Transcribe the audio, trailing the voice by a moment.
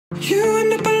You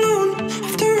end up alone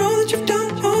after all that you've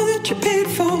done, all that you paid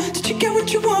for. Did you get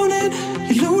what you wanted?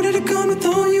 You loaded a gun with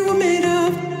all you were made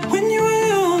of. When you were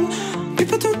young,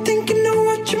 people don't think you know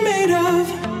what you're made of.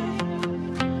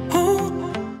 Oh.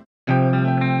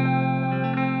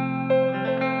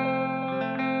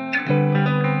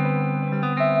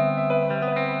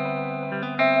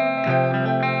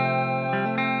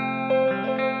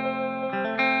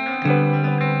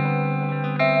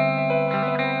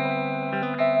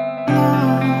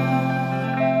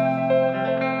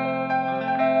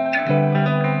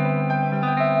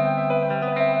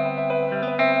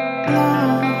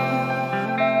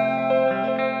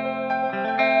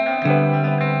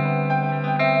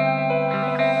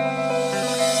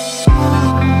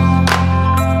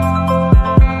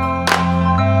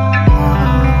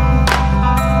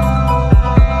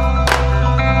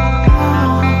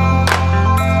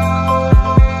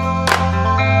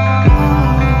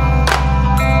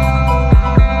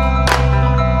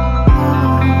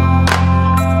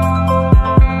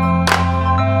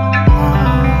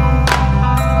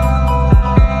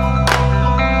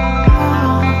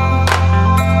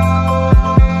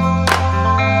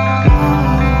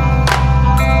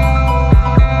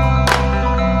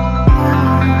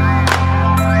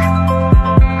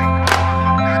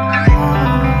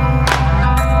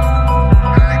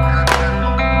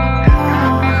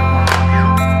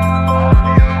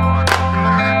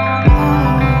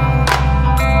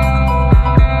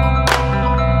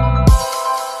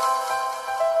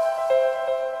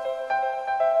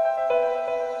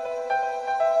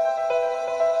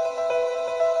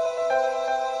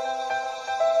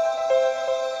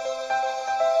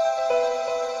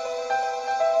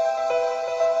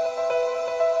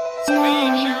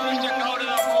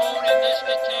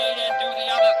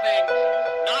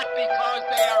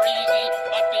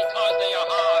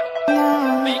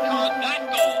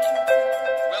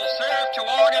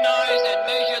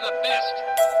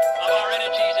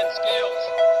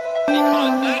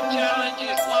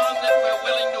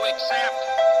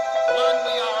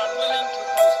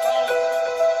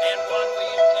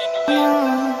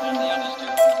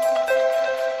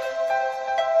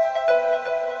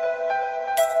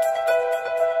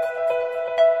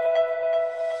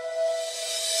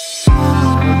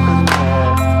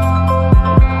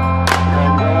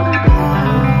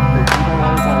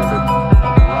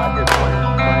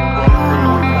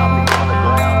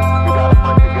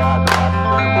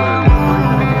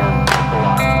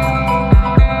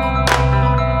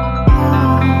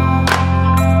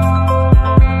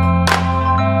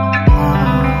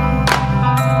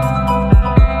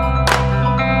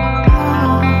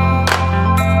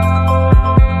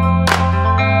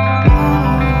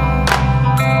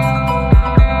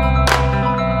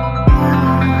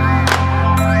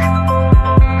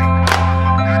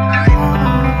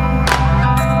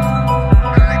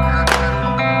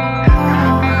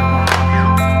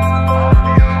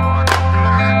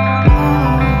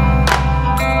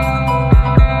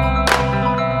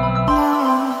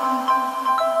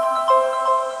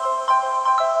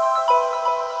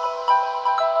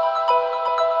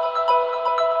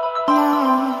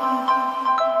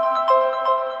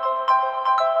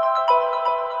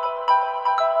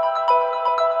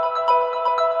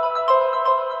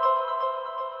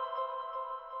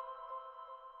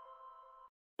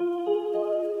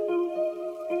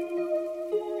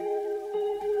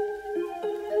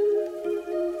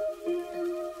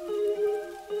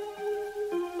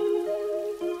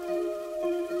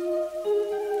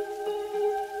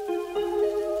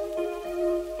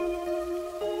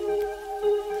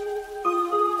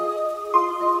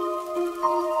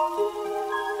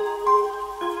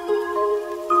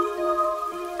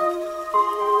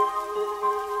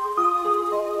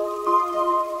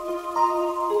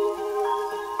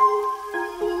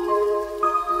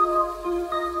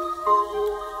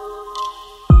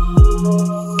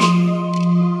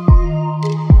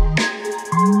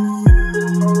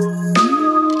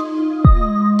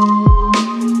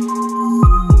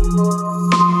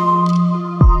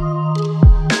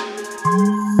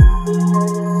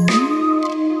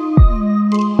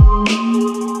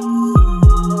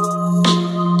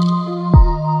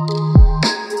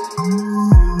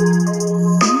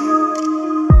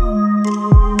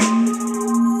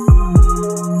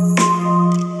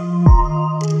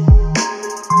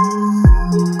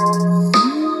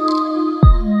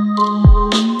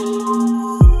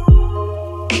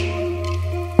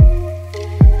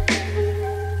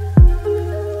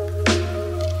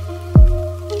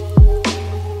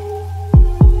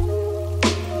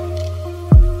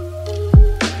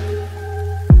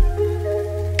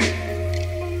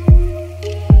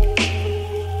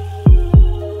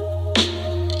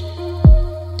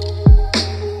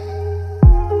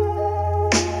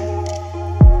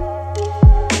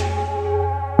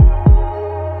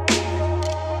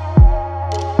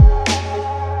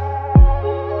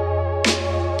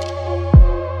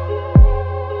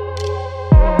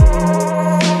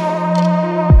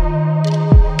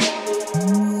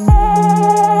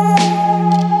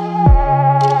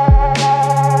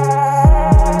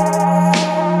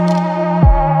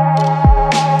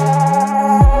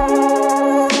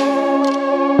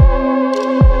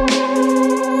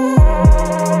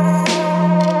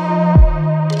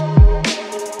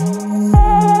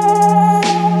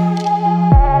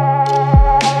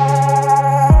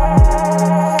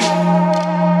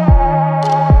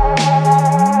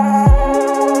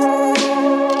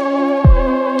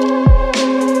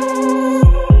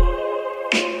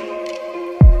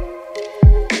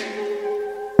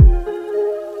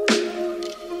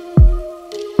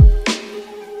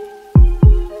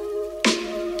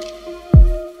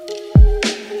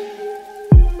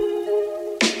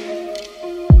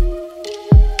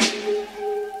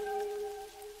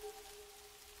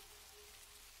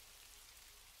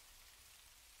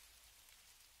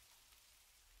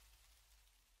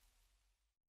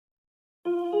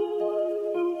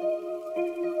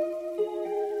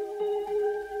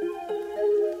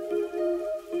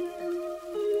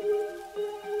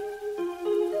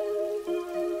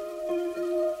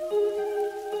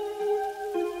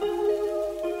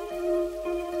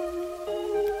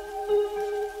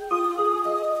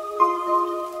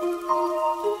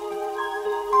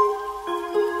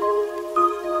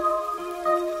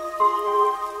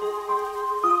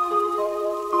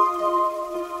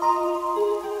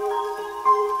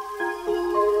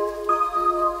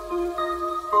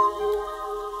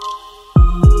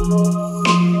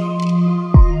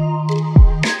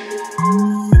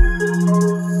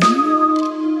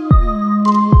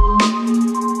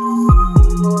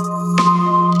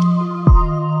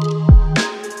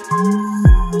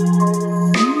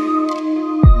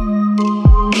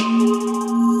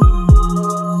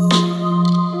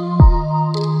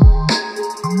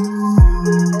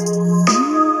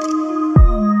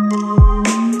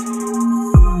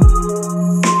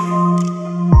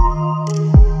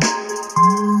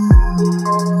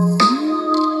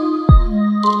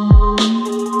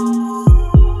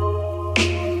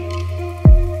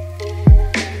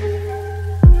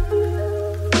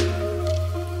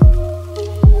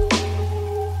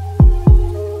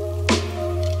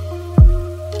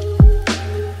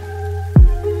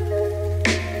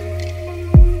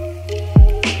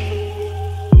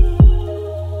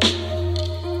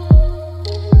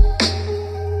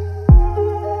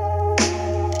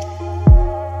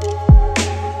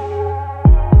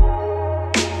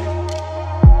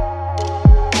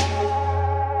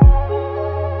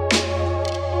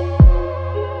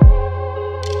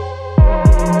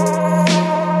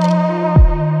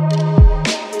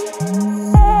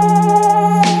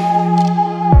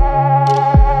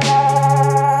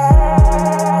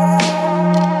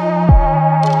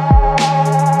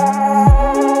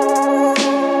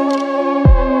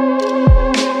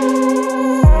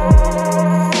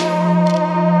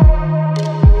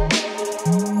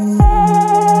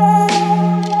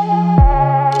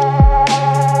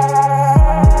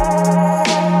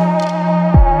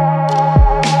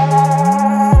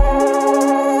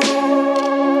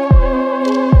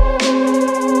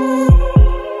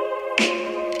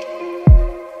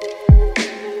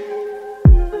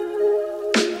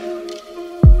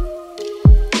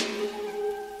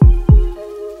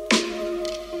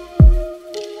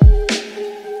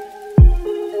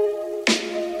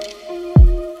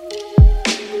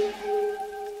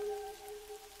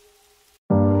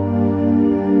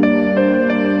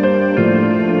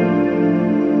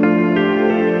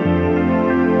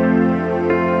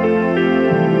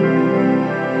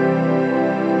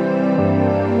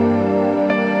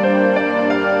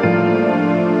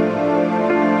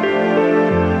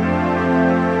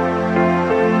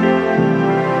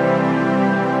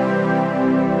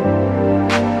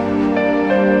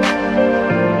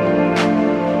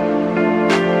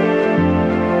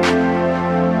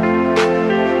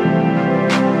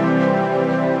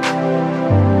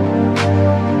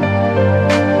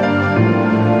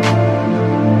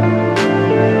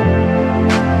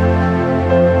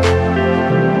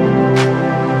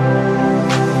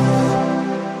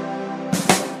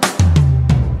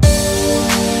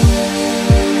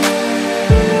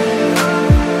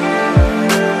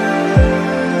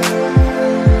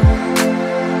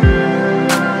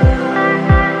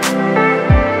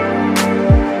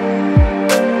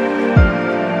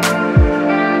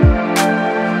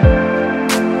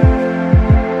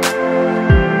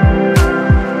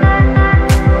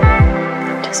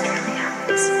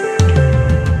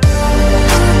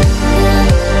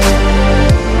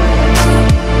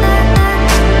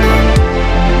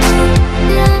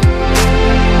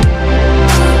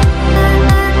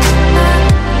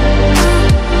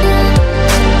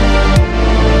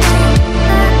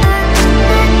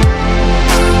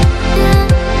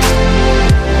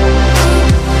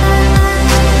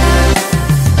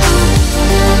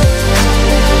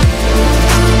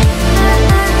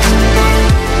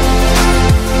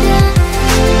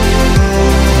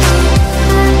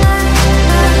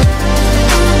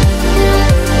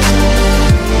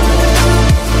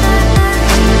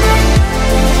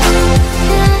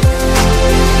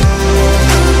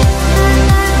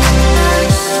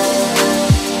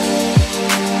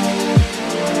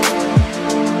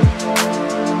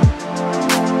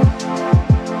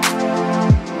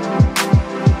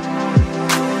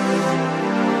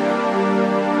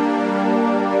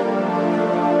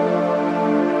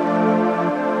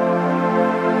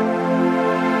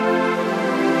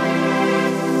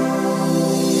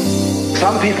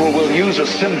 people will use a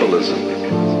symbolism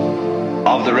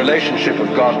of the relationship of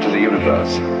God to the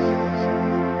universe.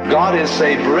 God is,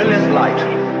 say, brilliant light,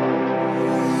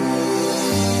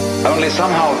 only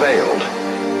somehow veiled,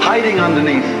 hiding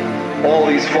underneath all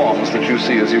these forms that you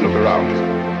see as you look around.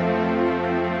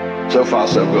 So far,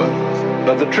 so good.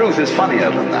 But the truth is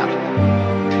funnier than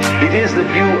that. It is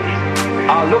that you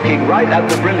are looking right at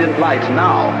the brilliant light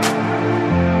now,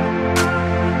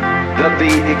 that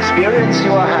the experience you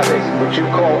are having, which you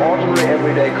call ordinary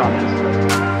everyday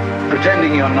consciousness,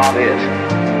 pretending you're not it,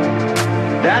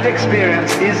 that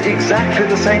experience is exactly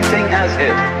the same thing as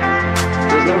it.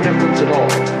 There's no difference at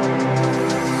all.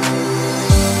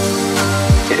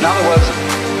 In other words,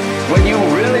 when you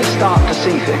really start to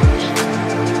see things,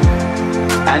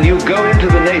 and you go into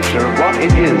the nature of what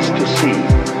it is to see,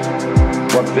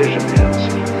 what vision is,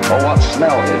 or what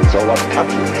smell is, or what touch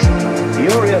is, you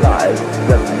realize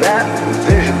that that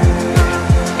vision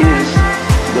is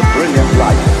the brilliant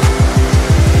light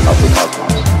of the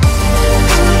cosmos.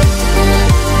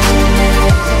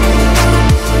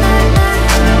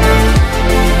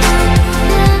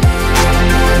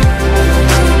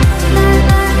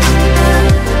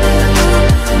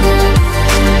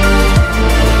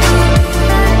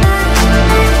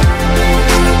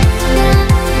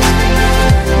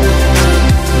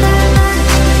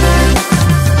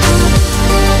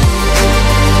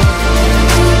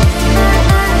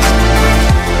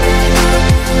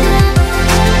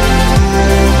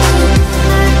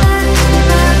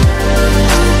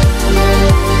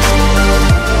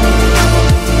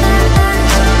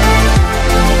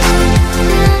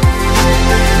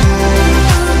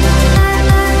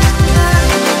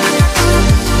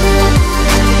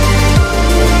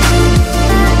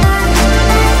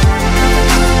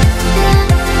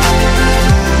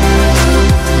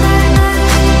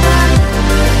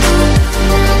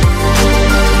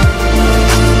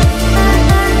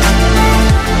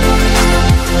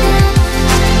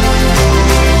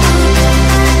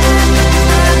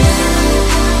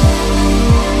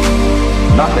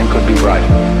 Nothing could be brighter.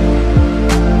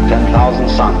 10,000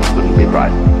 suns wouldn't be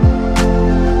bright.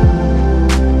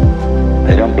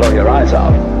 They don't blow your eyes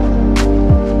out.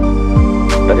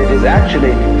 But it is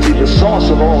actually, see, the source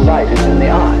of all light is in the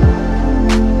eye.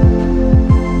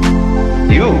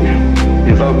 You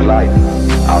evoke light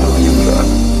out of the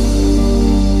universe.